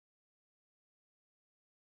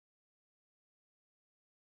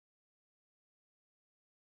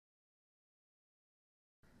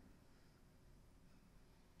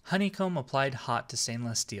Honeycomb applied hot to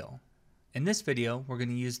stainless steel. In this video, we're going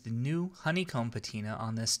to use the new Honeycomb patina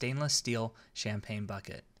on this stainless steel champagne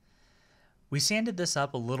bucket. We sanded this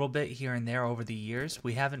up a little bit here and there over the years.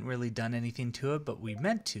 We haven't really done anything to it, but we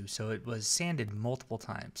meant to, so it was sanded multiple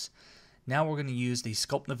times. Now we're going to use the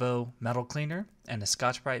Sculpt Nouveau metal cleaner and a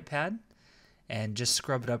Scotch-Brite pad and just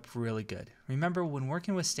scrub it up really good. Remember, when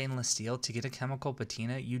working with stainless steel, to get a chemical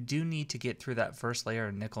patina, you do need to get through that first layer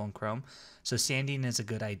of nickel and chrome, so sanding is a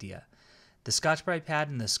good idea. The Scotch-Brite pad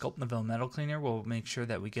and the Sculpt Nouveau metal cleaner will make sure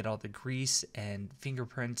that we get all the grease and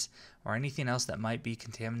fingerprints or anything else that might be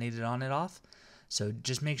contaminated on it off. So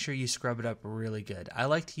just make sure you scrub it up really good. I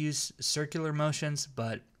like to use circular motions,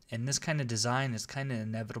 but in this kind of design, it's kind of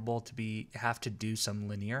inevitable to have to do some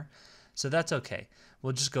linear. So that's okay.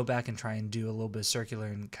 We'll just go back and try and do a little bit of circular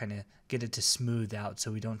and kind of get it to smooth out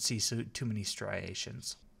so we don't see too many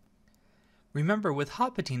striations. Remember, with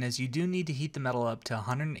hot patinas, you do need to heat the metal up to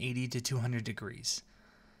 180 to 200 degrees.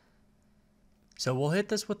 So we'll hit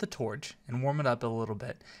this with the torch and warm it up a little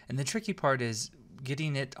bit. And the tricky part is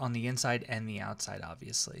getting it on the inside and the outside,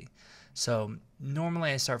 obviously. So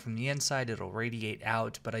normally I start from the inside, it'll radiate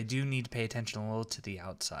out, but I do need to pay attention a little to the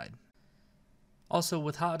outside. Also,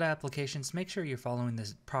 with hot applications, make sure you're following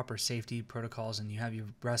the proper safety protocols and you have your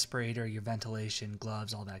respirator, your ventilation,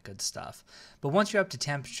 gloves, all that good stuff. But once you're up to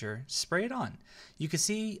temperature, spray it on.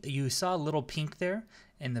 You saw a little pink there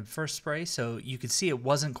in the first spray, so you could see it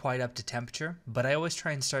wasn't quite up to temperature, but I always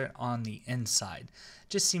try and start on the inside.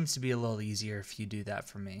 Just seems to be a little easier if you do that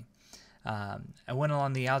for me. I went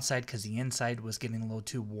along the outside because the inside was getting a little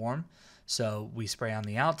too warm. So we spray on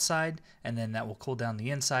the outside and then that will cool down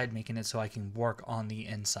the inside, making it so I can work on the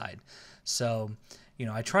inside. So,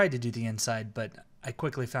 I tried to do the inside, but I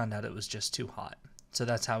quickly found out it was just too hot. So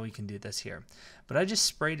that's how we can do this here. But I just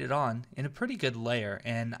sprayed it on in a pretty good layer,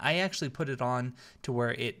 and I actually put it on to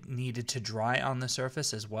where it needed to dry on the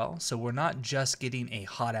surface as well. So we're not just getting a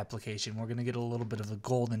hot application. We're going to get a little bit of a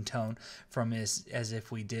golden tone from as if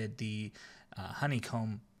we did the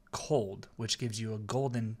honeycomb cold, which gives you a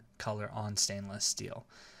golden color on stainless steel.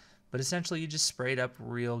 But essentially you just spray it up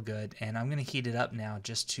real good, and I'm going to heat it up now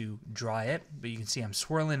just to dry it. But you can see I'm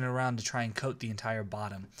swirling it around to try and coat the entire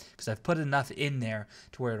bottom because I've put enough in there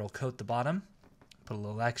to where it'll coat the bottom. Put a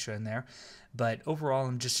little extra in there, but overall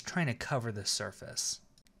I'm just trying to cover the surface.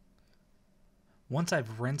 Once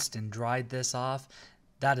I've rinsed and dried this off,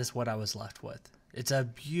 that is what I was left with. It's a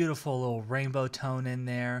beautiful little rainbow tone in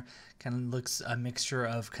there. Kind of looks a mixture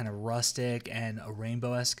of kind of rustic and a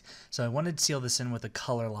rainbow-esque. So I wanted to seal this in with a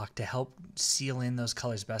color lock to help seal in those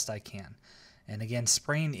colors best I can. And again,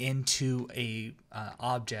 spraying into a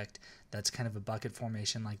object that's kind of a bucket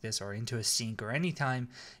formation like this, or into a sink, or anytime,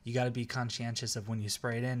 you got to be conscientious of when you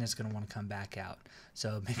spray it in, it's going to want to come back out.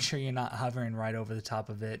 So make sure you're not hovering right over the top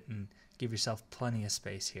of it, and give yourself plenty of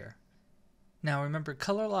space here. Now remember,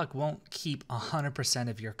 color lock won't keep 100%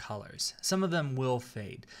 of your colors. Some of them will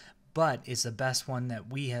fade, but it's the best one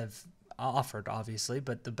that we have offered, obviously,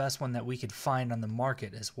 but the best one that we could find on the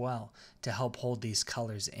market as well to help hold these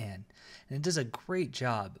colors in. And it does a great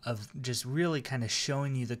job of just really kind of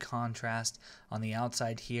showing you the contrast on the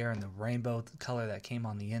outside here and the rainbow color that came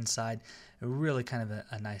on the inside. Really kind of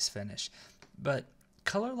a nice finish. But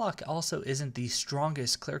color lock also isn't the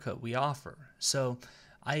strongest clear coat we offer. So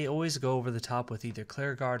I always go over the top with either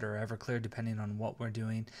ClearGuard or Everclear depending on what we're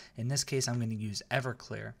doing. In this case, I'm going to use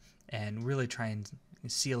Everclear and really try and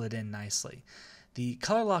seal it in nicely. The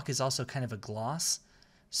color lock is also kind of a gloss,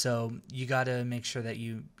 so you got to make sure that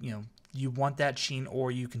you want that sheen,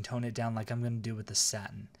 or you can tone it down like I'm going to do with the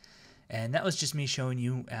satin. And that was just me showing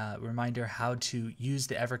you a reminder how to use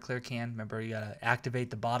the Everclear can. Remember, you got to activate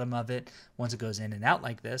the bottom of it. Once it goes in and out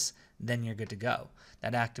like this, then you're good to go.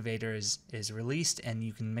 That activator is released and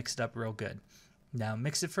you can mix it up real good. Now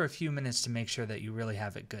mix it for a few minutes to make sure that you really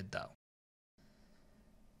have it good though.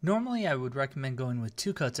 Normally I would recommend going with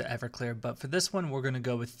 2 coats of Everclear, but for this one we're going to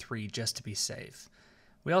go with 3 just to be safe.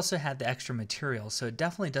 We also had the extra material, so it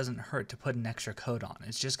definitely doesn't hurt to put an extra coat on.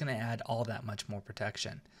 It's just going to add all that much more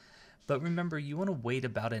protection. But remember, you want to wait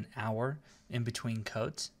about an hour in between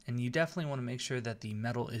coats, and you definitely want to make sure that the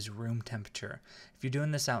metal is room temperature. If you're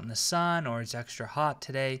doing this out in the sun or it's extra hot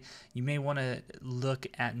today, you may want to look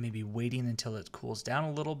at maybe waiting until it cools down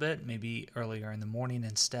a little bit, maybe earlier in the morning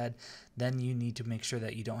instead. Then you need to make sure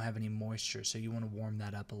that you don't have any moisture, so you want to warm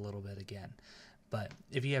that up a little bit again. But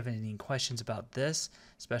if you have any questions about this,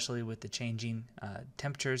 especially with the changing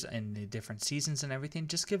temperatures and the different seasons and everything,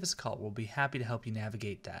 just give us a call. We'll be happy to help you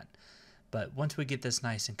navigate that. But once we get this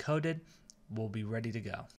nice and coated, we'll be ready to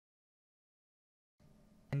go.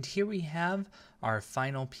 And here we have our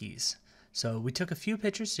final piece. So we took a few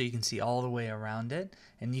pictures so you can see all the way around it,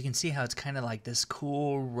 and you can see how it's kind of like this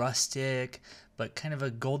cool rustic but kind of a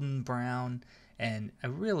golden brown, and I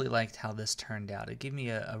really liked how this turned out. It gave me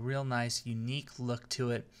a real nice unique look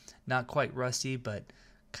to it, not quite rusty but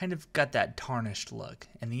kind of got that tarnished look,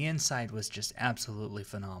 and the inside was just absolutely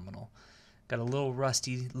phenomenal. Got a little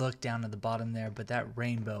rusty look down at the bottom there, but that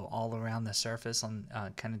rainbow all around the surface on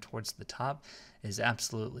kind of towards the top is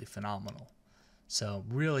absolutely phenomenal. So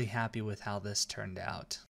really happy with how this turned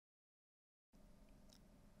out.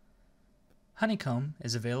 Honeycomb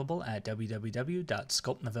is available at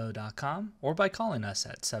www.sculptnouveau.com or by calling us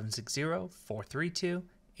at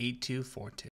 760-432-8242.